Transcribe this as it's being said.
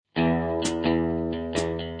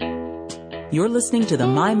You're listening to the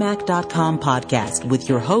MyMac.com podcast with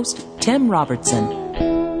your host, Tim Robertson.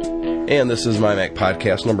 And this is MyMac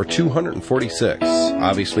podcast number 246.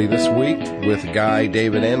 Obviously this week with Guy,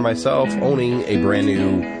 David, and myself owning a brand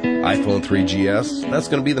new iPhone 3GS. That's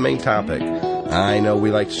going to be the main topic. I know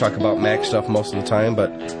we like to talk about Mac stuff most of the time,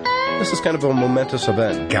 but this is kind of a momentous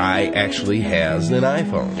event. Guy actually has an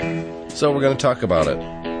iPhone. So we're going to talk about it.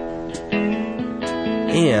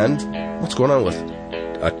 And what's going on with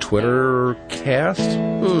a Twitter cast?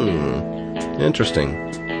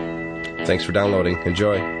 Interesting. Thanks for downloading.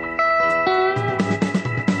 Enjoy.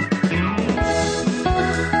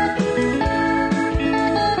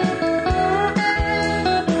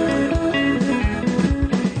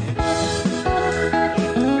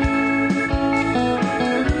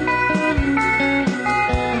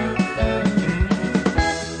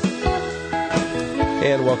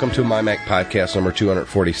 And welcome to My Mac podcast number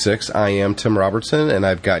 246. I am Tim Robertson, and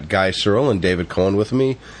I've got Guy Searle and David Cohen with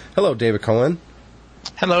me. Hello, David Cohen.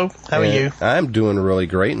 Hello, how are you? I'm doing really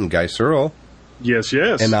great, and Guy Searle. Yes.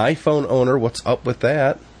 An iPhone owner, what's up with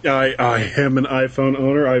that? I am an iPhone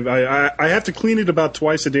owner. I have to clean it about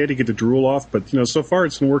twice a day to get the drool off, but so far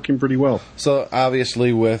it's been working pretty well. So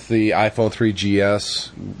obviously with the iPhone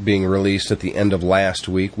 3GS being released at the end of last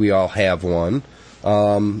week, we all have one.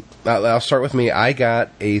 I'll start with me. I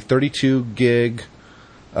got a 32 gig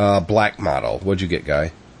black model. What'd you get,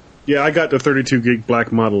 Guy? Yeah, I got the 32 gig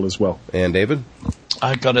black model as well. And David?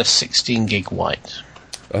 I got a 16 gig white.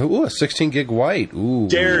 Ooh, a 16 gig white. Ooh,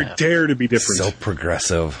 dare to be different. So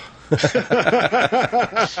progressive. The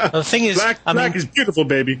thing is, black is beautiful,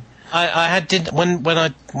 baby. When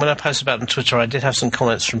I posted about it on Twitter, I did have some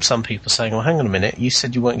comments from some people saying, "Well, hang on a minute, you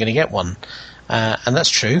said you weren't going to get one." And that's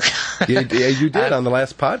true. you did on the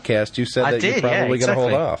last podcast. You said that you're probably going to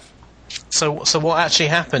hold off. So what actually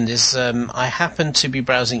happened is I happened to be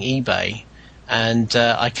browsing eBay, and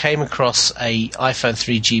I came across a iPhone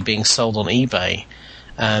 3G being sold on eBay,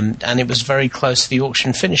 and it was very close to the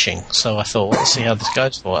auction finishing. So I thought, let's see how this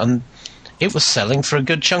goes for. And it was selling for a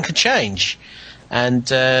good chunk of change. And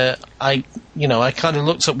I kind of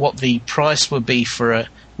looked at what the price would be for a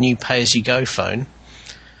new pay-as-you-go phone.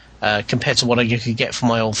 Compared to what you could get for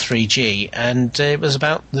my old 3G, and it was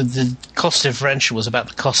about the cost differential was about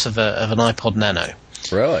the cost of an iPod Nano.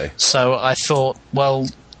 Really? So I thought, well,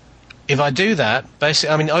 if I do that,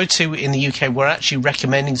 basically, O2 in the UK were actually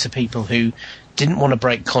recommending to people who didn't want to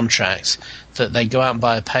break contracts that they go out and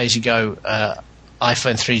buy a pay-as-you-go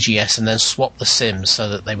iPhone 3GS and then swap the SIM so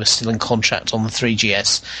that they were still in contract on the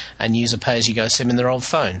 3GS and use a pay-as-you-go SIM in their old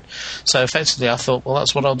phone. So effectively I thought, well,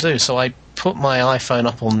 that's what I'll do. So I put my iPhone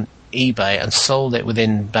up on eBay and sold it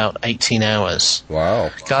within about 18 hours.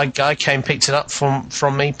 Wow. Guy came, picked it up from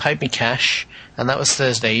me, paid me cash, and that was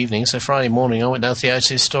Thursday evening. So Friday morning I went down to the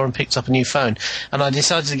O2 store and picked up a new phone. And I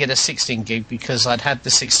decided to get a 16 gig because I'd had the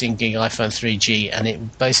 16 gig iPhone 3G, and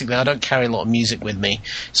it basically, I don't carry a lot of music with me.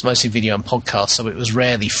 It's mostly video and podcasts, so it was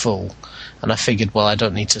rarely full. And I figured, well, I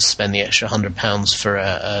don't need to spend the extra £100 for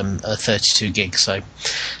a 32 gig. So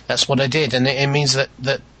that's what I did. And it means that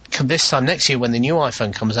this time next year when the new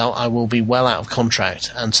iPhone comes out, I will be well out of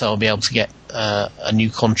contract, and so I'll be able to get a new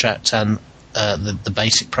contract and the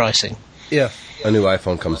basic pricing. Yeah, a new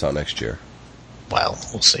iPhone comes out next year. Well,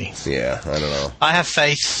 we'll see. Yeah, I don't know. I have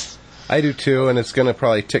faith. I do too, and it's going to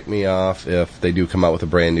probably tick me off if they do come out with a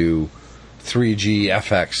brand new 3G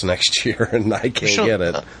FX next year, and I can't get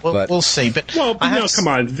it. But we'll see. But come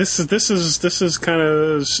on, this is kind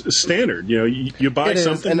of standard. You buy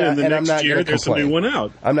something, and the next year there's a new one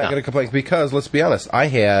out. I'm not going to complain because, let's be honest, I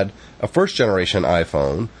had a first generation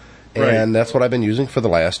iPhone, and that's what I've been using for the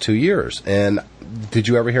last 2 years. And did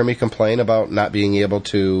you ever hear me complain about not being able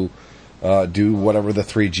to do whatever the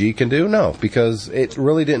 3G can do? No, because it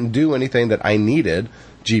really didn't do anything that I needed,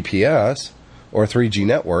 GPS or 3G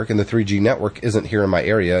network, and the 3G network isn't here in my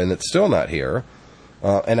area, and it's still not here.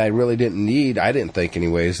 And I really I didn't think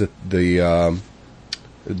anyways, that the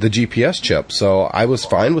GPS chip. So I was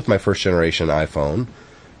fine with my first generation iPhone,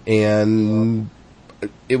 and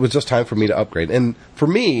it was just time for me to upgrade. And for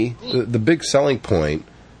me, the big selling point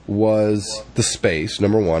was the space.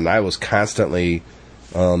 Number one, I was constantly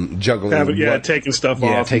juggling. Taking stuff off.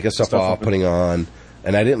 Yeah, taking stuff off, putting on,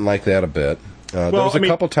 and I didn't like that a bit. There was a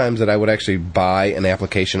couple times that I would actually buy an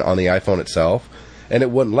application on the iPhone itself, and it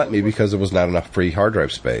wouldn't let me because there was not enough free hard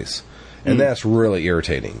drive space. And that's really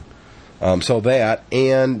irritating. So that,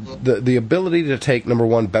 and the ability to take, number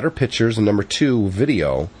one, better pictures, and number two,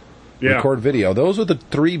 video, record video. Those are the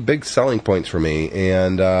three big selling points for me,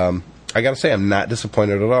 and I got to say, I'm not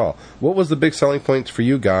disappointed at all. What was the big selling points for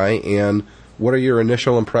you, Guy, and what are your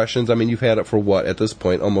initial impressions? I mean, you've had it for what, at this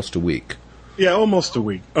point, almost a week? Yeah, almost a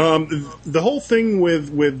week. The whole thing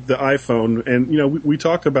with the iPhone, and we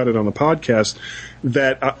talked about it on the podcast,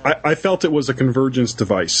 that I felt it was a convergence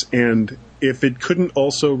device, and if it couldn't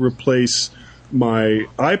also replace my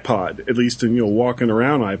iPod, at least in walking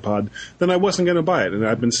around iPod, then I wasn't going to buy it. And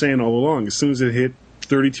I've been saying all along, as soon as it hit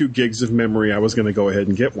 32 gigs of memory, I was going to go ahead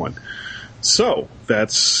and get one. So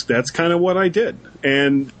that's kind of what I did.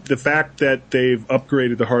 And the fact that they've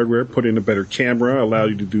upgraded the hardware, put in a better camera,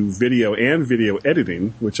 allowed you to do video and video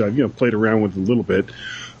editing, which I've played around with a little bit.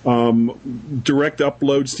 Direct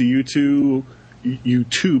uploads to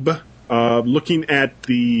YouTube. Looking at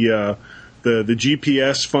the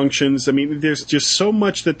GPS functions. I mean, there's just so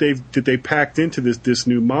much that they packed into this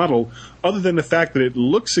new model. Other than the fact that it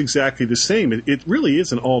looks exactly the same, it really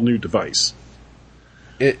is an all new device.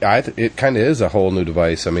 It kind of is a whole new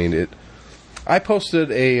device. I mean, I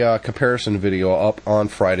posted a comparison video up on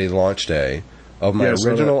Friday launch day of my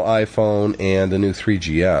original iPhone and the new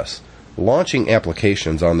 3GS. Launching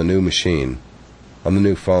applications on the new machine, on the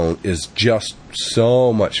new phone, is just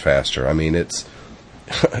so much faster. I mean,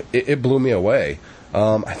 it blew me away.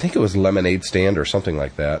 I think it was Lemonade Stand or something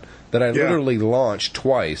like that I literally launched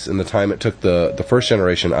twice in the time it took the first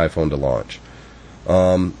generation iPhone to launch.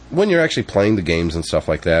 When you're actually playing the games and stuff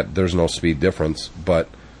like that, there's no speed difference, but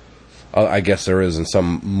I guess there is in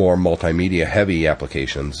some more multimedia heavy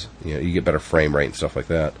applications. You get better frame rate and stuff like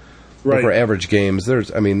that. Right. But for average games,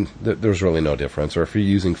 there's really no difference. Or if you're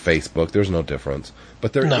using Facebook, there's no difference.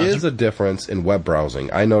 But there is a difference in web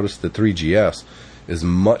browsing. I noticed the 3GS is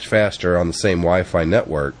much faster on the same Wi-Fi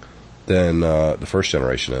network than the first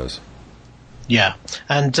generation is. Yeah,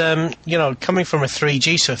 and coming from a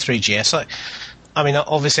 3G to a 3GS, I mean,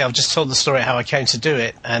 obviously, I've just told the story how I came to do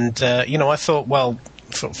it, and I thought, well,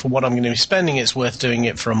 for what I'm going to be spending, it's worth doing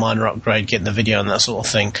it for a minor upgrade, getting the video and that sort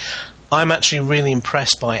of thing. I'm actually really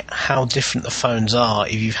impressed by how different the phones are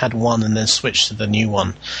if you've had one and then switched to the new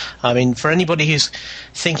one. I mean, for anybody who's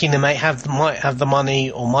thinking they might have the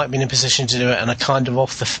money or might be in a position to do it and are kind of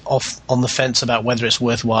off on the fence about whether it's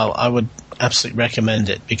worthwhile, I would absolutely recommend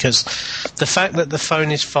it, because the fact that the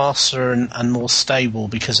phone is faster and more stable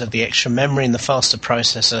because of the extra memory and the faster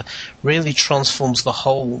processor really transforms the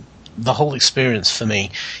whole experience for me.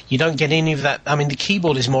 You don't get any of that. I mean, the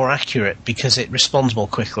keyboard is more accurate because it responds more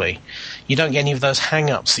quickly. You don't get any of those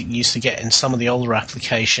hang-ups that you used to get in some of the older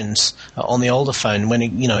applications on the older phone when,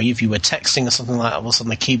 if you were texting or something like that, all of a sudden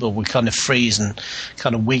the keyboard would kind of freeze and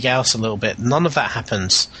kind of wig out a little bit. None of that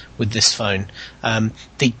happens with this phone.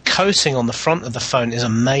 The coating on the front of the phone is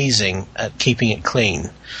amazing at keeping it clean.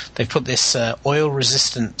 They've put this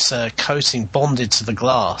oil-resistant coating bonded to the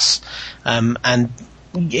glass, and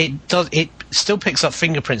it still picks up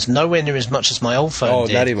fingerprints nowhere near as much as my old phone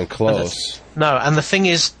did. Oh, not even close. No, and the thing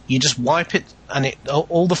is, you just wipe it, and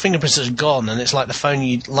all the fingerprints are gone, and it's like the phone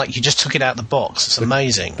you just took it out of the box. It's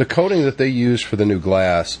amazing. The coating that they use for the new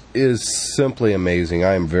glass is simply amazing.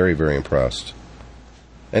 I am very, very impressed.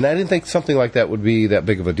 And I didn't think something like that would be that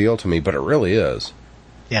big of a deal to me, but it really is.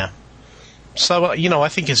 Yeah. So, I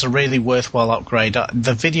think it's a really worthwhile upgrade.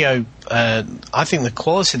 The video, I think the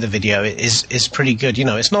quality of the video is pretty good.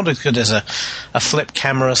 It's not as good as a flip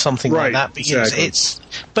camera or something like that, but exactly.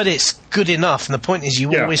 But it's good enough. And the point is,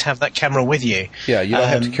 you always have that camera with you. Yeah, you don't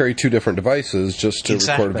have to carry two different devices just to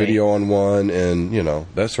record video on one, and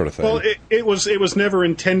that sort of thing. Well, it was never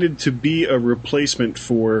intended to be a replacement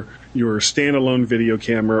for your standalone video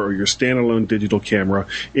camera or your standalone digital camera.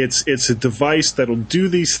 It's a device that'll do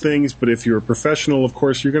these things, but if you're a professional, of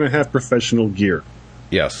course, you're going to have professional gear.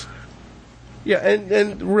 Yes. Yeah,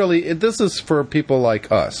 and really, this is for people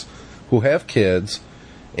like us who have kids,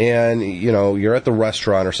 and, you're at the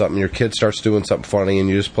restaurant or something, your kid starts doing something funny, and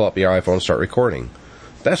you just pull up your iPhone and start recording.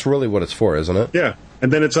 That's really what it's for, isn't it? Yeah. And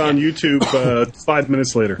then it's on YouTube 5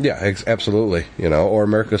 minutes later. Yeah, absolutely. Or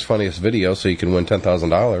America's Funniest Video, so you can win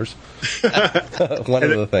 $10,000. One of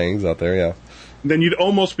the things out there, yeah. Then you'd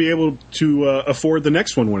almost be able to afford the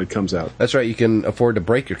next one when it comes out. That's right. You can afford to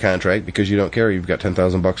break your contract because you don't care. You've got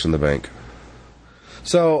 $10,000 in the bank.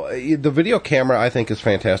 So the video camera, I think, is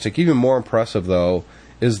fantastic. Even more impressive, though,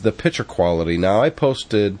 is the picture quality. Now, I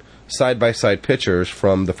posted side-by-side pictures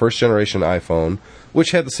from the first generation iPhone,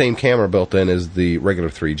 which had the same camera built in as the regular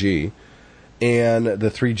 3G, and the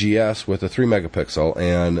 3GS with a 3-megapixel,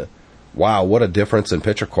 and wow, what a difference in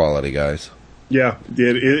picture quality, guys. Yeah,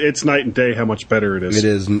 it's night and day how much better it is. It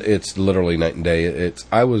is. It's literally night and day.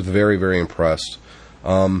 I was very, very impressed.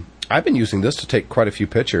 I've been using this to take quite a few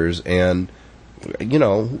pictures, and,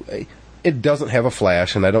 it doesn't have a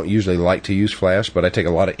flash, and I don't usually like to use flash, but I take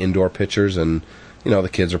a lot of indoor pictures, and, the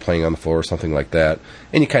kids are playing on the floor or something like that,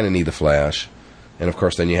 and you kind of need the flash. And, of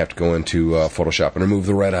course, then you have to go into Photoshop and remove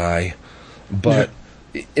the red eye. But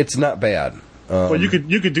it's not bad. Well, you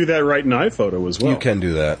could do that right in iPhoto as well. You can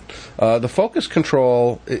do that. The focus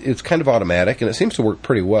control, it's kind of automatic, and it seems to work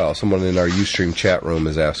pretty well. Someone in our Ustream chat room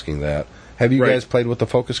is asking that. Have you guys played with the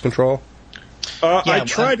focus control? I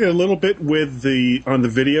tried it a little bit on the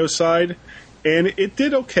video side, and it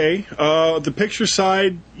did okay. The picture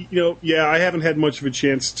side, I haven't had much of a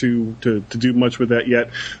chance to do much with that yet.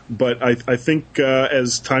 But I think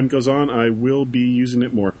as time goes on, I will be using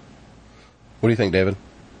it more. What do you think, David?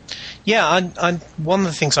 Yeah, one of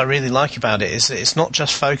the things I really like about it is that it's not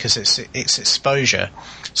just focus, it's exposure.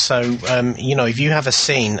 So, if you have a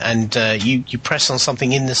scene and you press on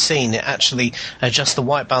something in the scene, it actually adjusts the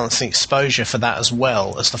white balance and exposure for that as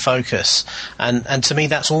well as the focus. And to me,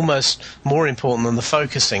 that's almost more important than the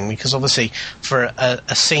focusing, because obviously for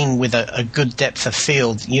a scene with a good depth of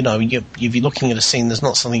field, if you're looking at a scene, there's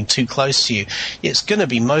not something too close to you. It's going to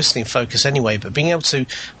be mostly in focus anyway, but being able to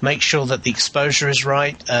make sure that the exposure is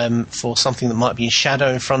right, for something that might be in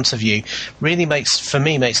shadow in front of you really makes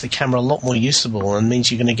the camera a lot more usable, and means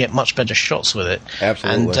you're going to get much better shots with it.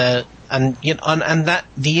 Absolutely. And that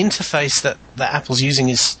the interface that Apple's using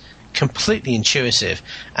is completely intuitive,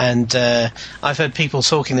 and I've heard people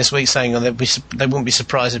talking this week saying they wouldn't be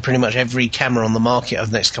surprised if pretty much every camera on the market over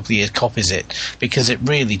the next couple of years copies it, because it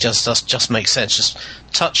really just makes sense. Just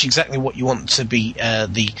touch exactly what you want to be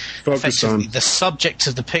the subject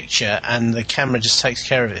of the picture, and the camera just takes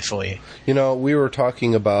care of it for you. We were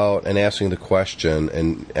talking about and asking the question,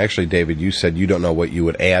 and actually, David, you said you don't know what you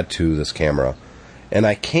would add to this camera, and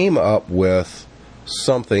I came up with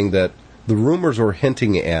something that the rumors were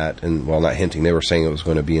hinting at, and well, not hinting, they were saying it was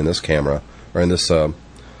going to be in this camera, or in this cell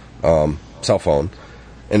phone,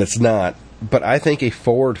 and it's not. But I think a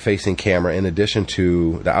forward-facing camera in addition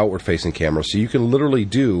to the outward-facing camera, so you can literally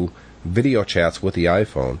do video chats with the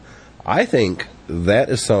iPhone. I think that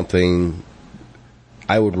is something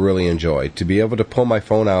I would really enjoy, to be able to pull my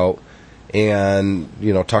phone out and,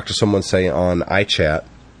 talk to someone, say, on iChat,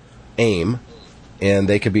 AIM, and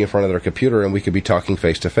they could be in front of their computer, and we could be talking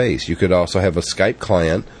face-to-face. You could also have a Skype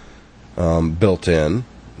client built in,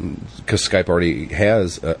 because Skype already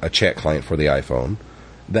has a chat client for the iPhone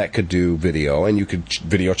that could do video, and you could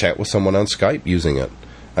video chat with someone on Skype using it.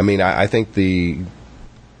 I mean, I think the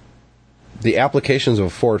applications of a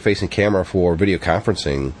forward-facing camera for video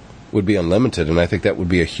conferencing would be unlimited, and I think that would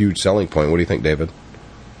be a huge selling point. What do you think, David?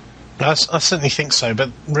 I certainly think so, but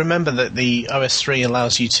remember that the OS 3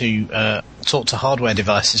 allows you to talk to hardware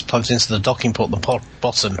devices plugged into the docking port at the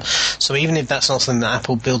bottom. So even if that's not something that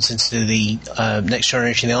Apple builds into the next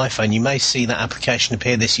generation of the iPhone, you may see that application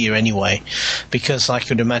appear this year anyway, because I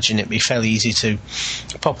could imagine it'd be fairly easy to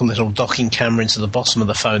pop a little docking camera into the bottom of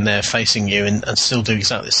the phone there facing you and still do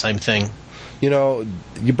exactly the same thing.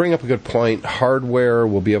 You bring up a good point. Hardware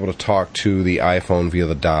will be able to talk to the iPhone via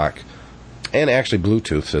the dock, and actually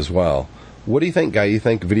Bluetooth as well. What do you think, Guy? You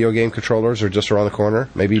think video game controllers are just around the corner?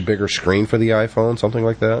 Maybe a bigger screen for the iPhone, something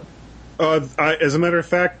like that? As a matter of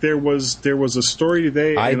fact, there was a story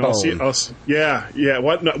today. iBone. Yeah.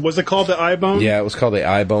 What was it called? The iBone? Yeah, it was called the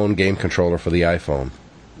iBone game controller for the iPhone.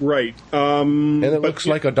 Right. And it looks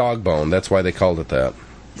like a dog bone. That's why they called it that.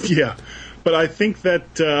 Yeah. But I think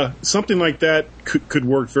that something like that could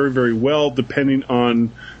work very, very well, depending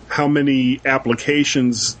on how many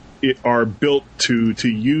applications are built to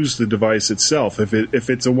use the device itself. If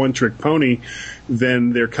it's a one-trick pony,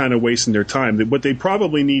 then they're kind of wasting their time. What they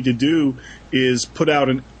probably need to do is put out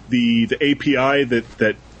the API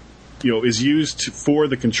that is used for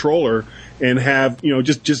the controller, and have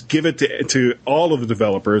just give it to all of the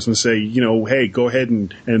developers and say, hey, go ahead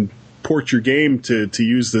and port your game to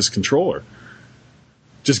use this controller.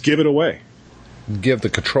 Just give it away. Give the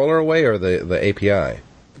controller away, or the API?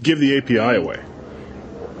 Give the API away.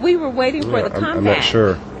 We were waiting for the compact. I'm not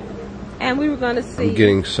sure. And we were going to see. I'm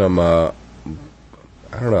getting some, I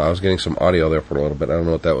don't know, I was getting some audio there for a little bit. I don't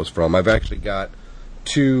know what that was from. I've actually got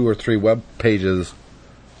 2 or 3 web pages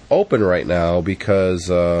open right now, because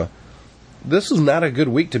this is not a good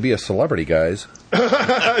week to be a celebrity, guys.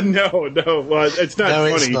 No. Well, it's not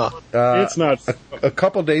funny. It's not. It's not. A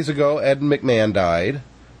couple days ago, Ed McMahon died.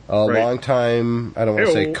 Long time, I don't want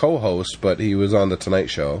to say co-host, but he was on The Tonight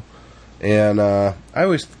Show. And I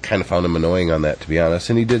always kind of found him annoying on that, to be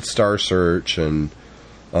honest. And he did Star Search, and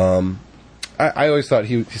I always thought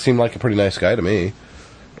he seemed like a pretty nice guy to me.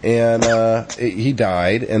 And he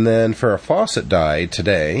died, and then Farrah Fawcett died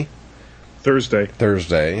today.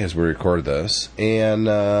 Thursday, as we recorded this. And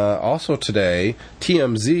also today,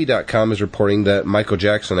 TMZ.com is reporting that Michael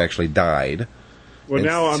Jackson actually died. Well, and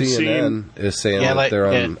now I'm CNN seeing... is saying that they're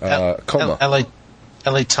on coma.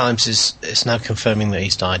 LA Times is now confirming that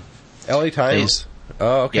he's died. LA Times?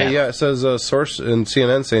 Oh, okay, yeah. It says a source in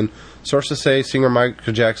CNN saying, sources say singer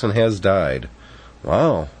Michael Jackson has died.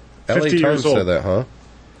 Wow. LA Times said that, huh?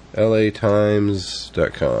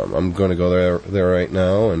 LATimes.com. I'm going to go there right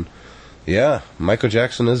now, and yeah, Michael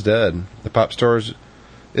Jackson is dead. The pop star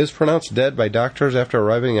is pronounced dead by doctors after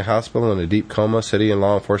arriving in a hospital in a deep coma. City and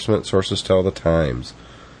law enforcement sources tell the Times.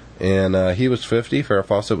 And he was 50. Farrah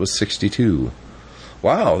Fawcett was 62.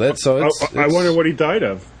 Wow, that's so. I wonder what he died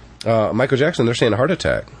of. Michael Jackson. They're saying a heart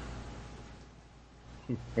attack.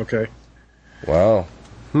 Okay. Wow.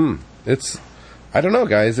 It's. I don't know,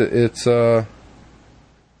 guys. It's.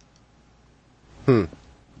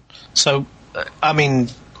 So, I mean,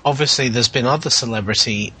 obviously, there's been other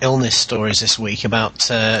celebrity illness stories this week about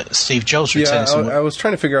Steve Jobs returning. Yeah, I was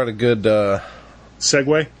trying to figure out a good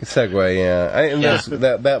segue.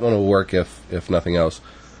 Yeah, that one will work if nothing else.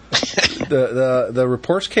 The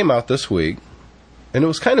reports came out this week, and it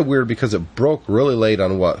was kind of weird because it broke really late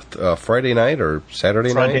on Friday night or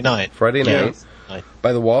Saturday night? Friday night.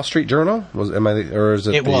 By the Wall Street Journal?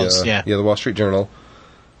 The Wall Street Journal.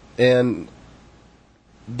 And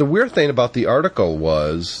the weird thing about the article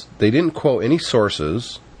was they didn't quote any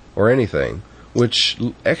sources or anything, which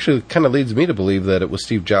actually kind of leads me to believe that it was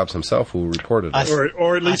Steve Jobs himself who reported it.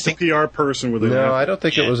 Or at least a PR person with No, I don't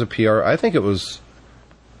think it was a PR. I think it was...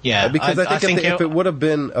 Yeah, because I think if it would have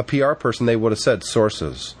been a PR person, they would have said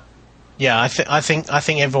sources. Yeah, I think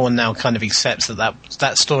everyone now kind of accepts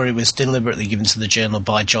that story was deliberately given to the Journal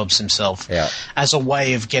by Jobs himself as a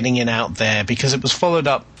way of getting it out there, because it was followed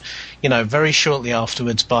up, very shortly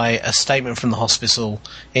afterwards by a statement from the hospital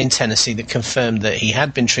in Tennessee that confirmed that he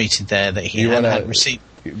had been treated there, that he had received.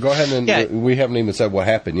 Go ahead and we haven't even said what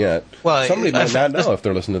happened yet. Well, somebody might not know if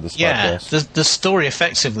they're listening to this podcast. Yeah, the story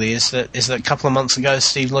effectively is that a couple of months ago,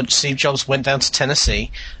 Steve Jobs went down to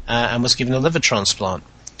Tennessee and was given a liver transplant.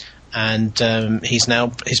 And his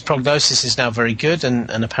prognosis is now very good, and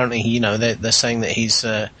apparently they're saying that he's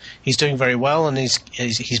doing very well, and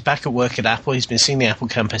he's back at work at Apple. He's been seeing the Apple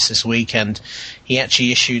campus this week, and he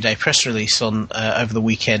actually issued a press release on over the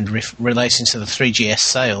weekend relating to the 3GS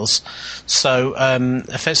sales. So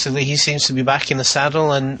effectively, he seems to be back in the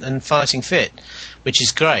saddle and fighting fit, which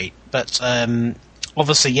is great. But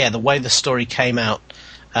obviously, the way the story came out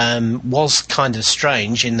was kind of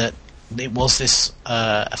strange in that. It was this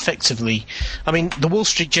effectively... I mean, the Wall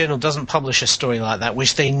Street Journal doesn't publish a story like that,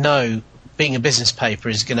 which they know, being a business paper,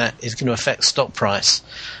 is going to affect stock price,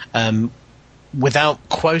 without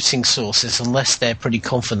quoting sources, unless they're pretty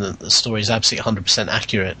confident that the story is absolutely 100%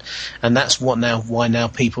 accurate. And that's why now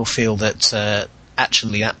people feel that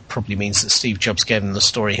actually that probably means that Steve Jobs gave them the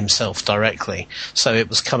story himself directly. So it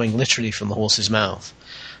was coming literally from the horse's mouth.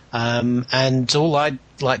 And all I'd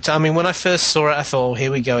like to... I mean, when I first saw it, I thought,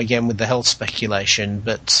 here we go again with the health speculation.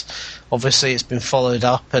 But obviously it's been followed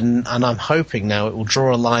up, and I'm hoping now it will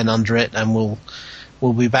draw a line under it, and we'll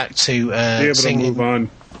be back to be able to move on.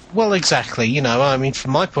 Well, exactly. I mean,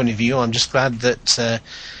 from my point of view, I'm just glad that...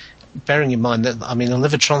 bearing in mind that, I mean, a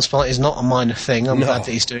liver transplant is not a minor thing. I'm glad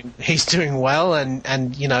that he's doing well,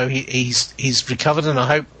 and he's recovered, and I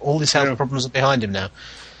hope all his health problems are behind him now.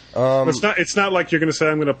 It's not like you're going to say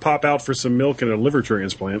I'm going to pop out for some milk and a liver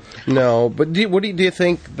transplant. No, but do you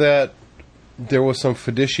think that there was some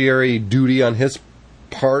fiduciary duty on his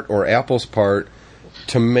part or Apple's part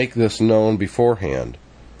to make this known beforehand?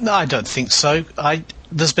 No, I don't think so.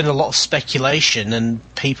 There's been a lot of speculation and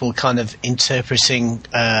people kind of interpreting,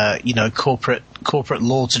 corporate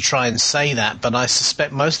law to try and say that. But I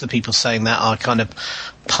suspect most of the people saying that are kind of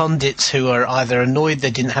pundits who are either annoyed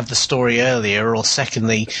they didn't have the story earlier, or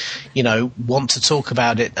secondly, want to talk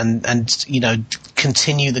about it and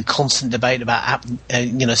continue the constant debate about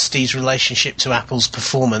Steve's relationship to Apple's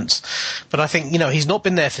performance. But I think he's not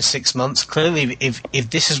been there for 6 months. Clearly, if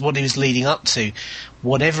this is what he was leading up to,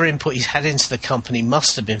 whatever input he's had into the company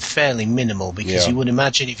must have been fairly minimal, because you would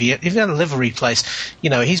imagine if he had a liver replaced,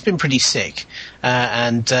 he's been pretty sick,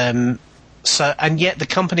 So, and yet the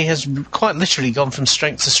company has quite literally gone from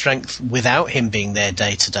strength to strength without him being there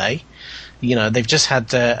day to day. They've just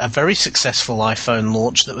had a very successful iPhone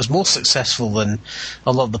launch that was more successful than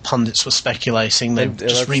a lot of the pundits were speculating.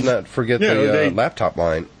 Let's not forget the laptop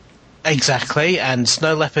line. Exactly, and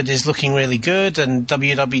Snow Leopard is looking really good, and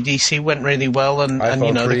WWDC went really well, and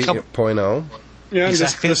iPhone 3.0. Yeah,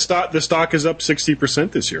 exactly. The stock is up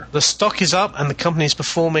 60% this year. The stock is up, and the company is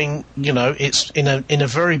performing. It's in a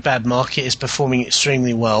very bad market. Is performing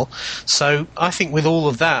extremely well. So I think with all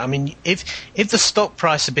of that, I mean, if the stock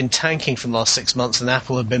price had been tanking for the last 6 months, and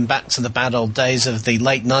Apple had been back to the bad old days of the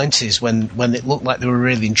late 90s when it looked like they were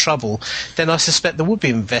really in trouble, then I suspect there would be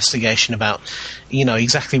an investigation about,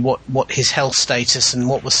 exactly what his health status and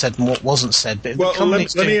what was said and what wasn't said. But well, the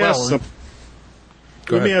company's let me doing ask well.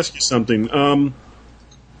 Let me ask you something.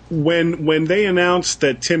 When they announced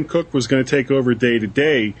that Tim Cook was going to take over day to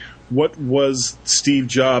day, what was Steve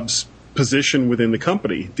Jobs' position within the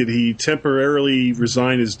company? Did he temporarily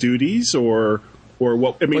resign his duties, or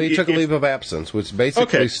what? I mean, well, he took a leave of absence, which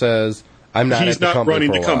basically says I'm not. He's at the not company running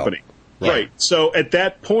for the a while. company, right? So at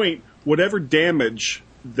that point, whatever damage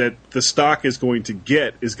that the stock is going to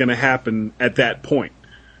get is going to happen at that point.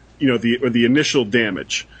 The initial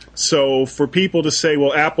damage. So for people to say,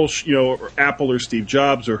 well, Apple or Steve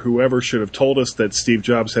Jobs or whoever should have told us that Steve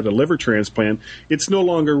Jobs had a liver transplant, it's no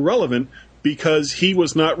longer relevant because he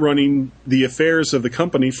was not running the affairs of the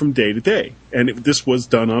company from day to day, and this was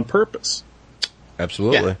done on purpose.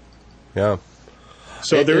 Absolutely, yeah.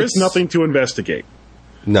 So there is nothing to investigate.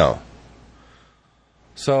 No.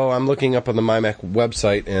 So I'm looking up on the MyMac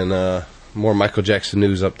website, and more Michael Jackson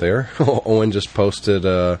news up there. Owen just posted.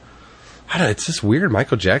 It's just weird.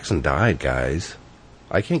 Michael Jackson died, guys.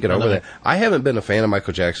 I can't get over that. I haven't been a fan of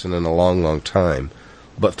Michael Jackson in a long, long time.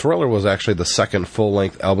 But Thriller was actually the second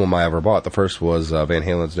full-length album I ever bought. The first was Van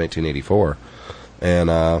Halen's 1984. And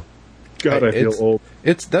God, I feel old.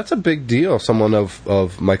 That's a big deal. Someone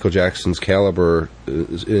of Michael Jackson's caliber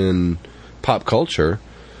in pop culture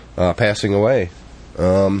passing away.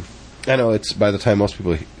 I know it's by the time most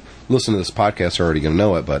people listen to this podcast are already going to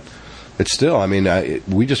know it, but it's still, I mean,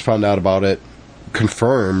 we just found out about it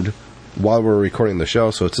confirmed while we were recording the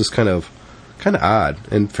show, so it's just kind of odd.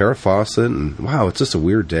 And Farrah Fawcett, and wow, it's just a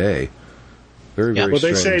weird day. Very, very strange.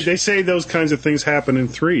 Well, they say those kinds of things happen in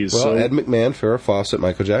threes. Well, so. Ed McMahon, Farrah Fawcett,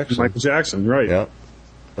 Michael Jackson, right? Yeah.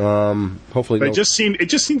 Hopefully, but it just seemed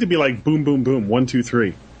to be like boom, boom, boom, 1, 2,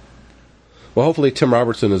 3. Well, hopefully Tim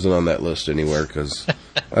Robertson isn't on that list anywhere because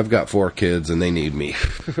I've got 4 kids and they need me.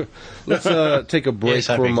 Let's take a break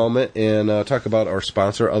for a moment and talk about our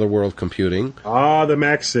sponsor, Otherworld Computing. The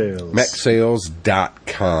Mac Sales.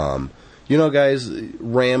 MacSales.com. Guys,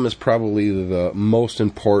 RAM is probably the most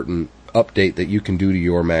important update that you can do to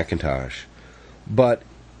your Macintosh. But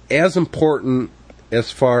as important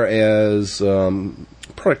as far as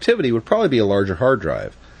productivity would probably be a larger hard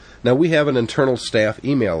drive. Now, we have an internal staff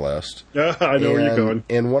email list. I know where you're going.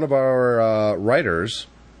 And one of our writers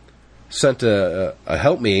sent a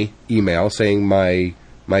help me email saying my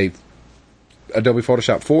Adobe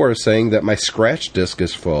Photoshop 4 is saying that my scratch disk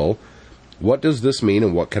is full. What does this mean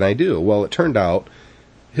and what can I do? Well, it turned out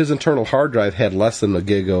his internal hard drive had less than a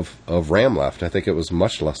gig of RAM left. I think it was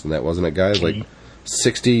much less than that, wasn't it, guys? Like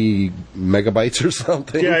 60 megabytes or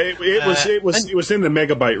something. Yeah, it was in the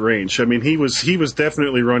megabyte range. I mean, he was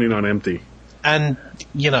definitely running on empty. And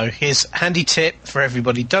his handy tip for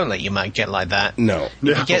everybody: don't let your Mac get like that. No.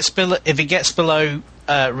 If it gets below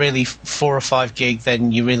really 4 or 5 gig,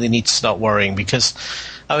 then you really need to start worrying because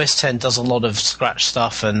OS X does a lot of scratch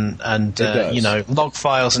stuff and log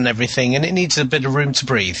files and everything, and it needs a bit of room to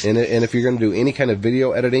breathe. And if you're going to do any kind of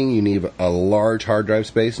video editing, you need a large hard drive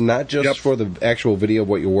space, not just for the actual video of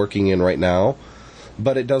what you're working in right now,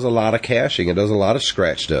 but it does a lot of caching. It does a lot of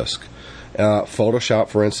scratch disk. Photoshop,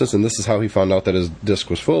 for instance, and this is how he found out that his disk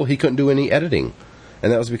was full, he couldn't do any editing.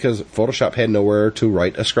 And that was because Photoshop had nowhere to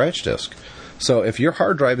write a scratch disk. So if your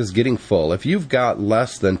hard drive is getting full, if you've got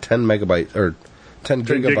less than 10 megabytes or 10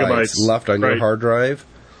 gigabytes left on your hard drive,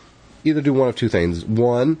 either do one of two things.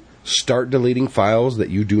 One, start deleting files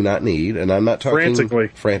that you do not need, and I'm not talking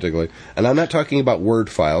frantically. And I'm not talking about Word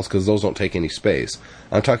files because those don't take any space.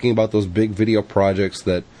 I'm talking about those big video projects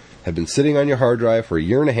that have been sitting on your hard drive for a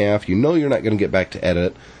year and a half. You know you're not going to get back to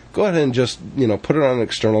edit. Go ahead and just put it on an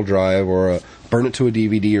external drive or burn it to a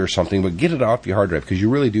DVD or something, but get it off your hard drive because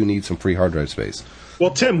you really do need some free hard drive space.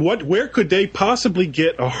 Well, Tim, where could they possibly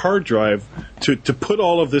get a hard drive to put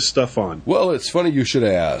all of this stuff on? Well, it's funny you should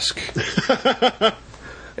ask.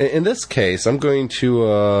 In this case, I'm going to,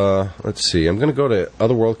 I'm going to go to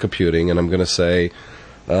Otherworld Computing, and I'm going to say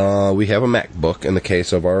we have a MacBook in the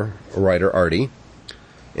case of our writer, Artie,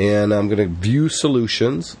 and I'm going to view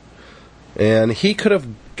solutions, and he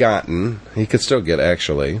could still get,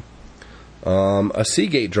 actually, a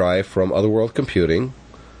Seagate drive from Otherworld Computing,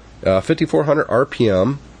 5400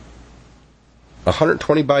 RPM,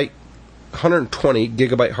 120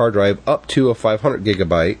 gigabyte hard drive up to a 500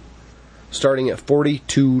 gigabyte, starting at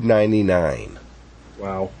 $42.99.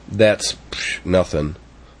 Wow. That's nothing.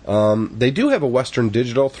 They do have a Western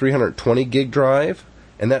Digital 320 gig drive,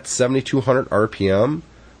 and that's 7,200 RPM,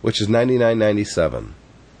 which is $99.97,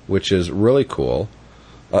 which is really cool.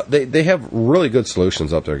 They have really good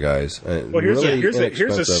solutions up there, guys. Well, here's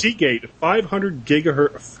a Seagate 500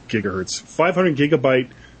 gigabyte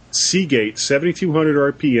Seagate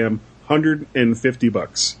 7,200 RPM,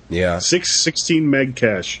 $150. Yeah, 16 meg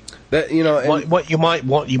cache. What you might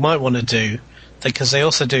want to do, because they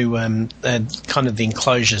also do kind of the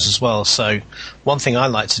enclosures as well. So one thing I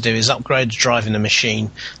like to do is upgrade the drive in the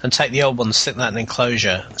machine and take the old one, stick that in an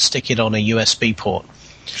enclosure, stick it on a USB port.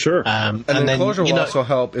 Sure. And the enclosure will also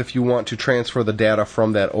help if you want to transfer the data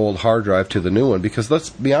from that old hard drive to the new one. Because let's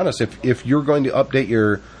be honest, if you're going to update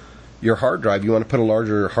your hard drive, you want to put a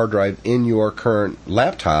larger hard drive in your current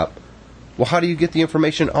laptop, well, how do you get the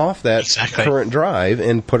information off that current drive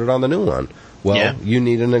and put it on the new one? Well, you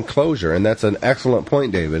need an enclosure, and that's an excellent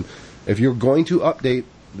point, David. If you're going to update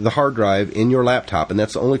the hard drive in your laptop, and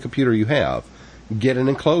that's the only computer you have, get an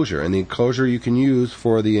enclosure. And the enclosure you can use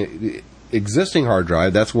for the existing hard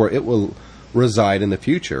drive, that's where it will reside in the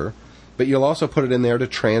future. But you'll also put it in there to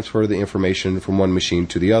transfer the information from one machine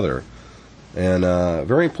to the other. And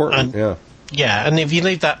very important, Yeah, and if you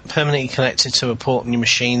leave that permanently connected to a port in your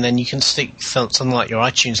machine, then you can stick something like your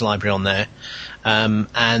iTunes library on there.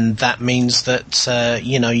 And that means that,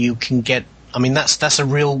 you can get... I mean, that's a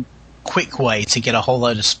real quick way to get a whole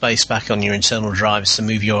load of space back on your internal drives to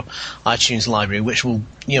move your iTunes library, which will,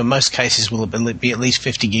 most cases will be at least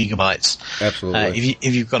 50 gigabytes. Absolutely.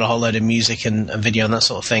 If you've got a whole load of music and video and that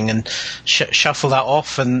sort of thing, and shuffle that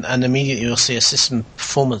off, and immediately you'll see a system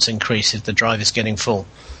performance increase if the drive is getting full.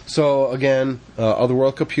 So, again,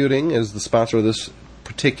 Otherworld Computing is the sponsor of this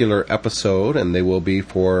particular episode, and they will be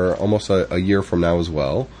for almost a year from now as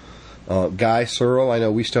well. Guy Searle, I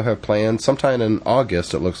know we still have plans sometime in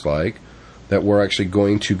August, it looks like, that we're actually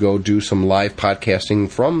going to go do some live podcasting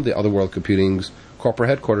from the Otherworld Computing's corporate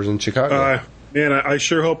headquarters in Chicago. Man, I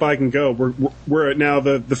sure hope I can go. We're now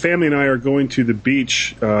the family and I are going to the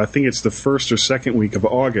beach. I think it's the first or second week of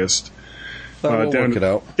August. We'll work it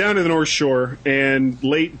out. Down to the North Shore, and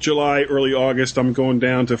late July, early August, I'm going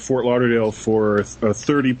down to Fort Lauderdale for a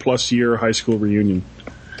 30-plus year high school reunion.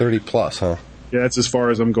 30-plus, huh? Yeah, that's as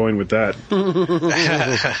far as I'm going with that.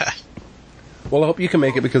 Well, I hope you can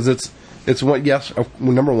make it, because it's what. Yes,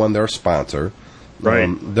 number one, they're a sponsor.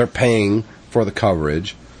 Right. They're paying for the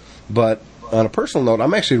coverage. But on a personal note,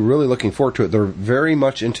 I'm actually really looking forward to it. They're very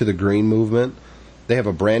much into the green movement. They have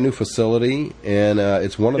a brand new facility, and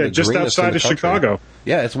it's one of the just greenest outside in the of country. Chicago.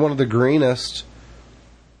 Yeah, it's one of the greenest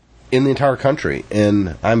in the entire country,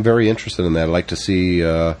 and I'm very interested in that. I'd like to see.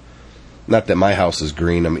 Not that my house is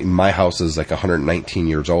green. I mean, my house is like 119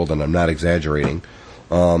 years old, and I'm not exaggerating.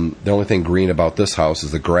 The only thing green about this house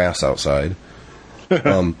is the grass outside.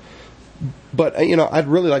 But I'd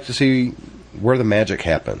really like to see where the magic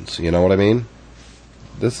happens. You know what I mean?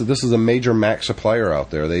 This is a major Mac supplier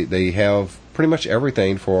out there. They have pretty much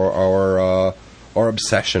everything for our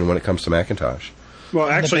obsession when it comes to Macintosh. Well,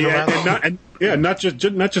 actually, not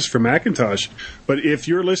just for Macintosh, but if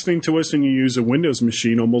you're listening to us and you use a Windows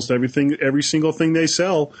machine, almost every single thing they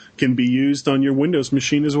sell can be used on your Windows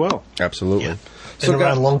machine as well. Absolutely. Yeah. Been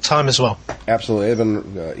around a long time as well. Absolutely.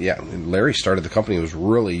 Larry started the company, was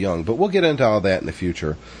really young, but we'll get into all that in the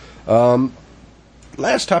future.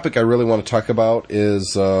 Last topic I really want to talk about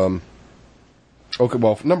is, number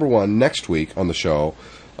one, next week on the show,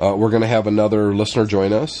 we're going to have another listener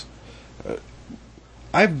join us.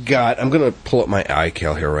 I'm going to pull up my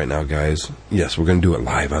iCal here right now, guys. Yes, we're going to do it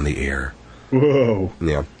live on the air. Whoa.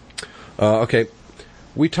 Yeah. Okay.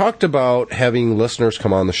 We talked about having listeners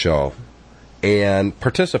come on the show and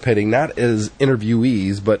participating not as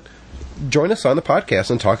interviewees, but join us on the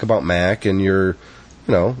podcast and talk about Mac and your,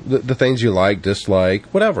 the things you like, dislike,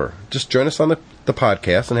 whatever. Just join us on the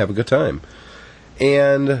podcast and have a good time.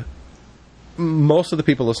 And most of the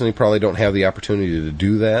people listening probably don't have the opportunity to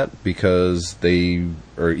do that because they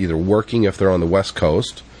are either working if they're on the West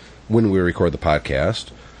Coast when we record the podcast,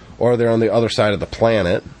 or they're on the other side of the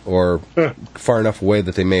planet, or far enough away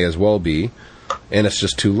that they may as well be, and it's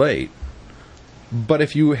just too late. But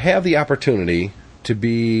if you have the opportunity to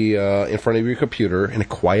be in front of your computer in a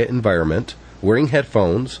quiet environment, wearing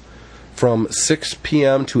headphones, from 6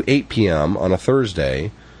 p.m. to 8 p.m. on a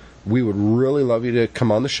Thursday, we would really love you to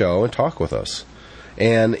come on the show and talk with us.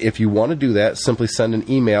 And if you want to do that, simply send an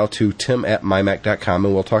email to tim@mymac.com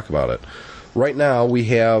and we'll talk about it. Right now, we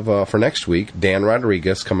have, for next week, Dan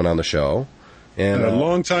Rodriguez coming on the show. And a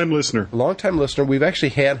long-time listener. Long-time listener. We've actually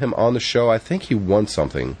had him on the show. I think he won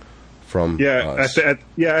something from us. At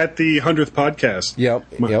the 100th podcast. Yep.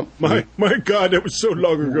 My God, that was so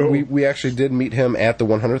long ago. We actually did meet him at the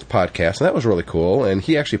 100th podcast, and that was really cool. And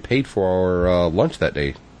he actually paid for our lunch that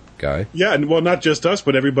day, Guy. Yeah, and well, not just us,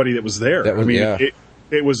 but everybody that was there.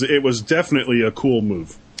 It was definitely a cool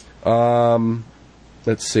move.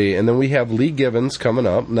 Let's see, and then we have Lee Givens coming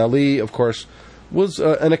up. Now, Lee, of course, was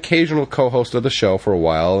an occasional co-host of the show for a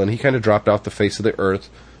while, and he kind of dropped off the face of the earth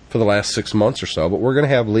for the last 6 months or so. But we're going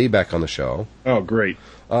to have Lee back on the show. Oh, great!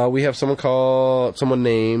 We have someone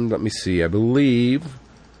named. Let me see. I believe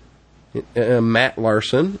Matt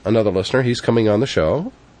Larson, another listener. He's coming on the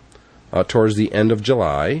show towards the end of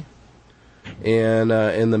July. And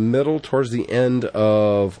in the middle, towards the end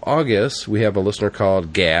of August, we have a listener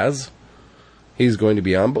called Gaz. He's going to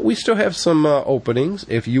be on, but we still have some openings.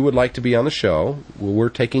 If you would like to be on the show, we're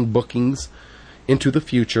taking bookings into the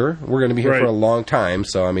future. We're going to be here for a long time,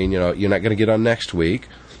 so I mean, you're not going to get on next week.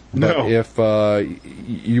 But if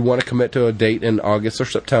you want to commit to a date in August or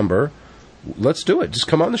September, let's do it. Just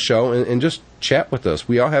come on the show and just chat with us.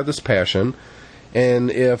 We all have this passion. And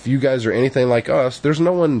if you guys are anything like us, there's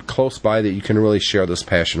no one close by that you can really share this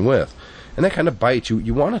passion with. And that kind of bites you.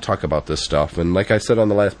 You want to talk about this stuff. And like I said on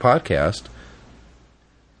the last podcast,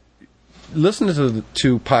 listening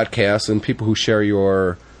to podcasts and people who share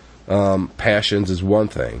your passions is one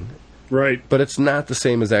thing. Right. But it's not the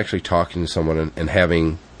same as actually talking to someone and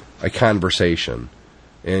having a conversation.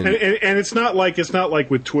 And it's not like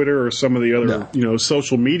with Twitter or some of the other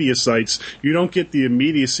social media sites. You don't get the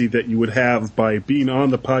immediacy that you would have by being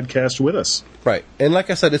on the podcast with us. Right. And like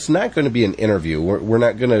I said, it's not going to be an interview. We're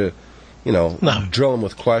not going to, drill them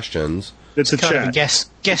with questions. It's a kind chat. of a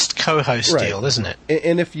guest co-host deal, isn't it?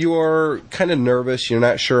 And if you're kind of nervous, you're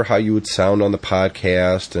not sure how you would sound on the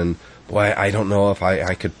podcast, and boy, I don't know if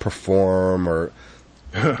I could perform or.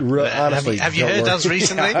 Honestly, have you heard us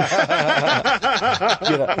recently?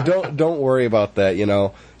 Don't worry about that.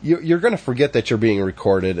 You're going to forget that you're being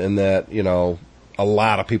recorded, and that a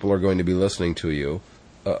lot of people are going to be listening to you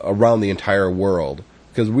around the entire world,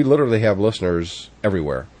 because we literally have listeners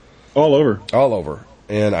everywhere, all over.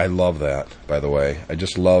 And I love that. By the way, I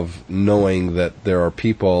just love knowing that there are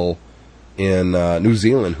people in New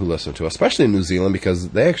Zealand who listen to us, especially in New Zealand, because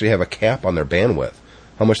they actually have a cap on their bandwidth.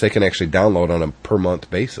 How much they can actually download on a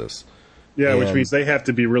per-month basis. Yeah, which means they have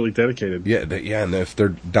to be really dedicated. Yeah, and if they're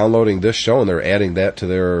downloading this show and they're adding that to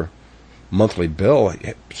their monthly bill,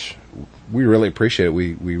 we really appreciate it.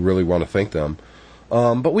 We really want to thank them.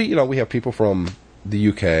 But we have people from the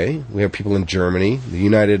UK. We have people in Germany, the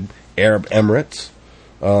United Arab Emirates,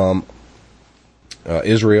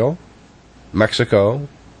 Israel, Mexico,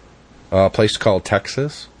 a place called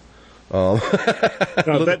Texas. No,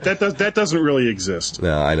 that doesn't really exist.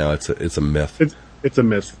 No, I know, it's a myth. It's a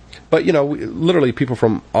myth. But literally, people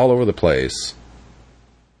from all over the place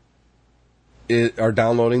are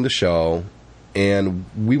downloading the show, and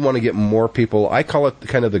we want to get more people. I call it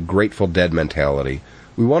kind of the Grateful Dead mentality.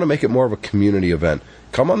 We want to make it more of a community event.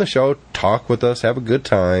 Come on the show, talk with us, have a good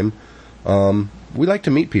time. We like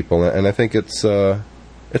to meet people, and I think it's a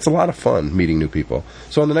lot of fun meeting new people.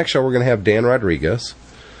 So on the next show, we're going to have Dan Rodriguez.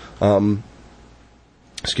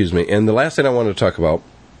 Excuse me. And the last thing I wanted to talk about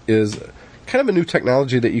is kind of a new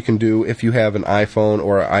technology that you can do if you have an iPhone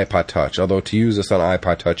or an iPod Touch. Although to use this on an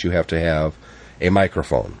iPod Touch, you have to have a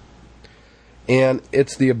microphone. And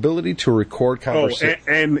it's the ability to record conversations.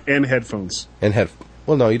 And headphones.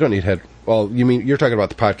 Well, no, you don't need Well, you mean, you're talking about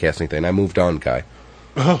the podcasting thing. I moved on, Guy.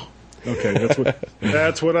 Oh, okay.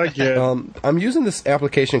 That's what I get. I'm using this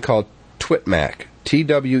application called Twitmic.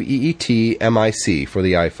 TWEETMIC for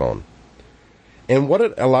the iPhone. And what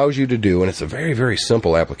it allows you to do, and it's a very, very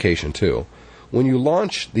simple application too, when you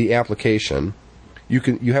launch the application,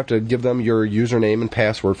 you have to give them your username and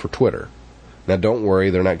password for Twitter. Now don't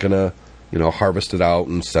worry, they're not going to harvest it out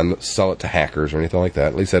and sell it to hackers or anything like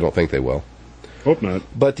that. At least I don't think they will. Hope not.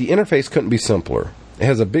 But the interface couldn't be simpler. It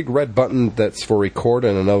has a big red button that's for record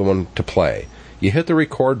and another one to play. You hit the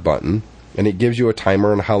record button, and it gives you a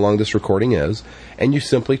timer on how long this recording is, and you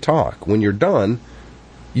simply talk. When you're done,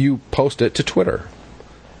 you post it to Twitter.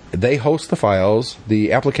 They host the files.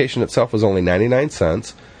 The application itself is only 99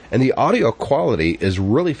 cents, and the audio quality is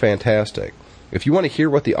really fantastic. If you want to hear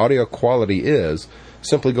what the audio quality is,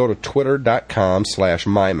 simply go to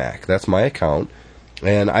twitter.com/mymac. That's my account,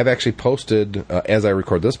 and I've actually posted, as I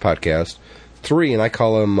record this podcast, 3, and I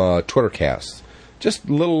call them Twittercasts. Just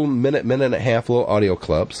little minute and a half little audio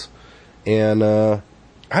clips. And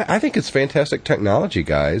I think it's fantastic technology,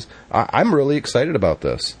 guys. I'm really excited about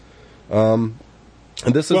this. And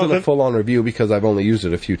this isn't a full-on review because I've only used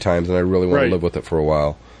it a few times, and I really want to live with it for a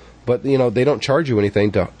while. but they don't charge you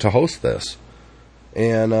anything to host this.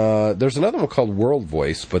 And there's another one called World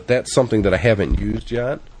Voice, but that's something that I haven't used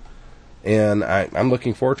yet, and I'm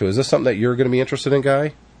looking forward to it. Is this something that you're going to be interested in,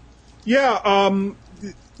 Guy? Yeah.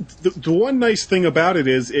 The one nice thing about it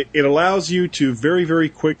is it allows you to very, very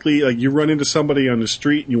quickly, like you run into somebody on the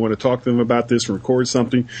street and you want to talk to them about this and record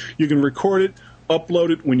something. You can record it, upload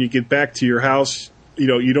it when you get back to your house.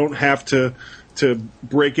 You don't have to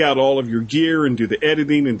break out all of your gear and do the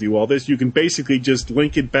editing and do all this. You can basically just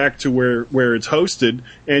link it back to where it's hosted,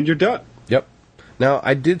 and you're done. Yep. Now,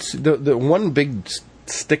 I did see the one big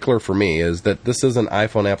stickler for me is that this is an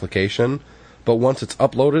iPhone application, but once it's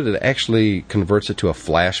uploaded, it actually converts it to a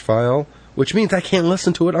Flash file, which means I can't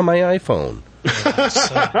listen to it on my iPhone.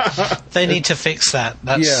 So they need to fix that.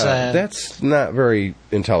 That's not very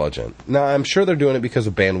intelligent. Now, I'm sure they're doing it because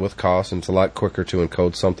of bandwidth costs, and it's a lot quicker to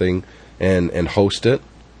encode something and host it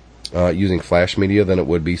using Flash media than it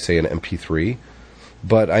would be, say, an MP3.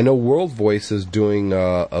 But I know World Voice is doing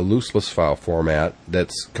a looseless file format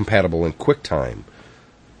that's compatible in QuickTime.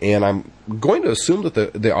 And I'm going to assume that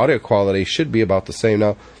the audio quality should be about the same.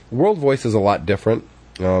 Now, World Voice is a lot different.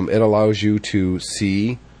 It allows you to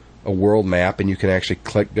see a world map, and you can actually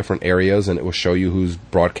click different areas, and it will show you who's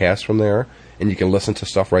broadcast from there, and you can listen to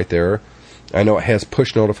stuff right there. I know it has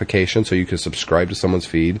push notifications, so you can subscribe to someone's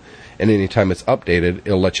feed, and anytime it's updated,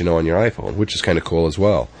 it'll let you know on your iPhone, which is kind of cool as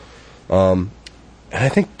well. And I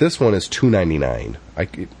think this one is $2.99. I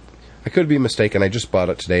could be mistaken. I just bought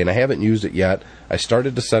it today, and I haven't used it yet. I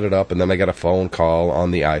started to set it up, and then I got a phone call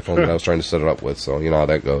on the iPhone that I was trying to set it up with, so you know how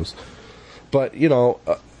that goes. But,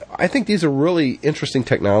 I think these are really interesting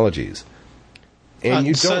technologies. And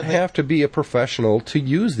you don't have to be a professional to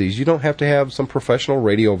use these. You don't have to have some professional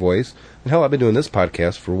radio voice. And hell, I've been doing this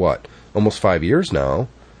podcast for what? Almost 5 years now.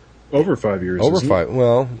 Over 5 years. Over 5.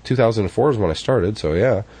 Well, 2004 is when I started, so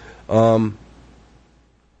yeah. You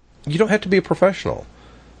don't have to be a professional.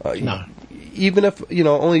 No. Even if,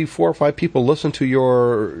 only 4 or 5 people listen to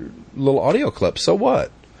your little audio clip, so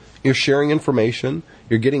what? You're sharing information.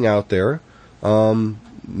 You're getting out there.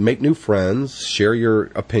 Make new friends, share your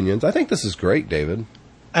opinions. I think this is great, David.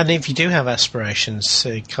 And if you do have aspirations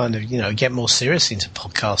to kind of, get more serious into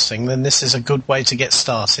podcasting, then this is a good way to get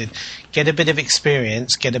started. Get a bit of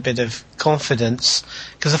experience, get a bit of confidence.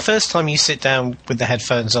 Because the first time you sit down with the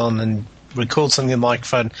headphones on and record something on the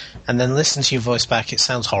microphone and then listen to your voice back, it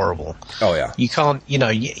sounds horrible. Oh, yeah. You can't,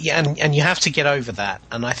 and you have to get over that.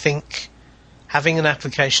 And I think having an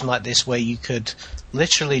application like this where you could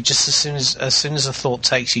literally just as soon as a thought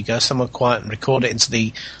takes you, go somewhere quiet and record it into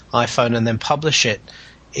the iPhone and then publish it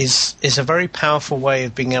is a very powerful way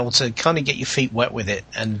of being able to kind of get your feet wet with it.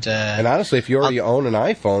 And honestly, if you already own an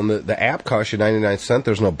iPhone, the app costs you 99 cents.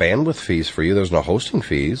 There's no bandwidth fees for you. There's no hosting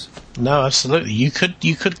fees. No, absolutely. You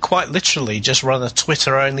could quite literally just run a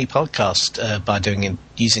Twitter-only podcast by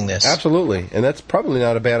using this. Absolutely. And that's probably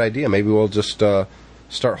not a bad idea. Maybe we'll just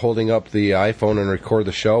start holding up the iPhone and record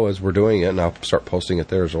the show as we're doing it, and I'll start posting it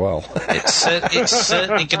there as well. It's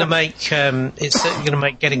certainly going to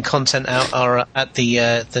make getting content out at the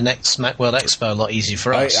next Macworld Expo a lot easier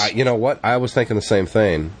for us. You know what? I was thinking the same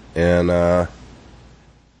thing, and I'm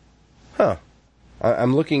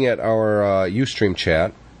looking at our Ustream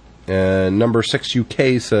chat, and number 6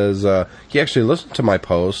 UK says he actually listened to my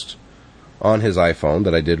post on his iPhone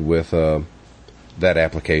that I did with that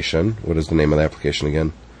application. What is the name of the application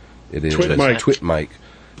again? It is TwitMic.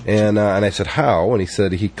 And I said, how? And he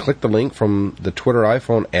said he clicked the link from the Twitter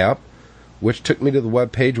iPhone app, which took me to the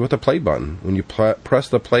web page with a play button. When you press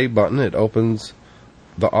the play button, it opens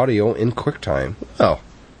the audio in QuickTime. Well,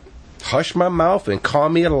 hush my mouth and call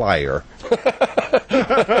me a liar. I'm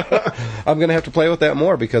going to have to play with that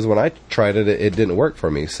more, because when I tried it, it didn't work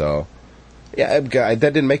for me, so... Yeah, that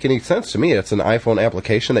didn't make any sense to me. It's an iPhone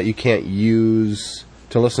application that you can't use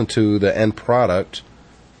to listen to the end product.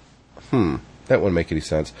 That wouldn't make any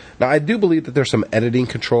sense. Now, I do believe that there's some editing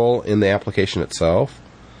control in the application itself,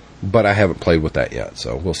 but I haven't played with that yet,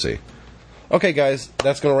 so we'll see. Okay, guys,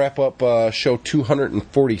 that's going to wrap up show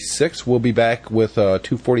 246. We'll be back with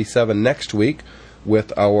 247 next week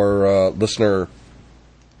with our listener...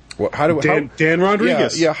 Dan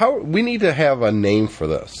Rodriguez. Yeah, we need to have a name for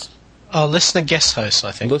this. Listener guest host,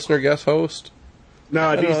 I think. Listener guest host?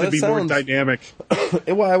 No, it needs to be more dynamic.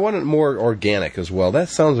 Well, I want it more organic as well. That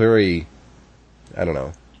sounds very, I don't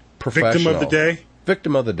know, professional. Victim of the day?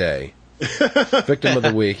 Victim of the day. Victim of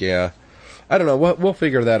the week, yeah. I don't know. We'll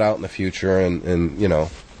figure that out in the future, and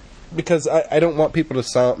because I don't want people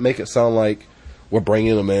to make it sound like we're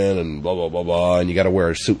bringing them in and blah, blah, blah, blah, and you got to wear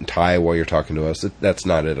a suit and tie while you're talking to us. That's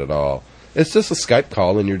not it at all. It's just a Skype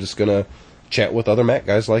call, and you're just going to chat with other Mac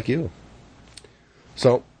guys like you.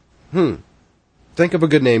 So, think of a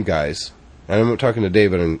good name, guys. And I'm not talking to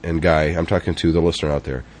David and Guy. I'm talking to the listener out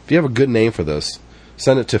there. If you have a good name for this,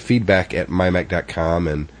 send it to feedback@mymac.com.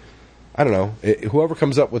 And I don't know, whoever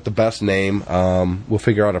comes up with the best name, we'll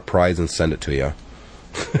figure out a prize and send it to you.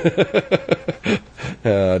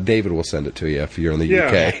 David will send it to you if you're in the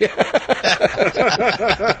UK.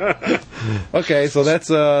 Okay, so that's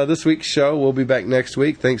this week's show. We'll be back next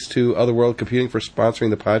week. Thanks to Otherworld Computing for sponsoring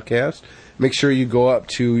the podcast. Make sure you go up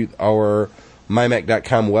to our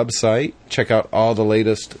mymac.com website. Check out all the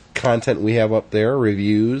latest content we have up there,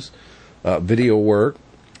 reviews, video work,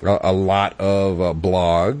 a lot of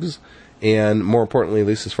blogs, and more importantly, at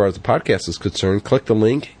least as far as the podcast is concerned, click the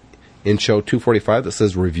link in show 245 that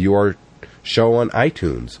says review our show on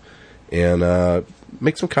iTunes. And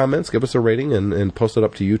make some comments, give us a rating, and post it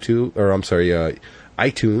up to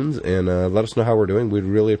iTunes, and let us know how we're doing. We'd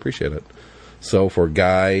really appreciate it. So for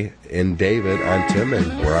Guy and David, I'm Tim, and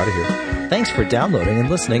we're out of here. Thanks for downloading and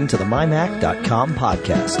listening to the MyMac.com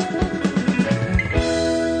podcast.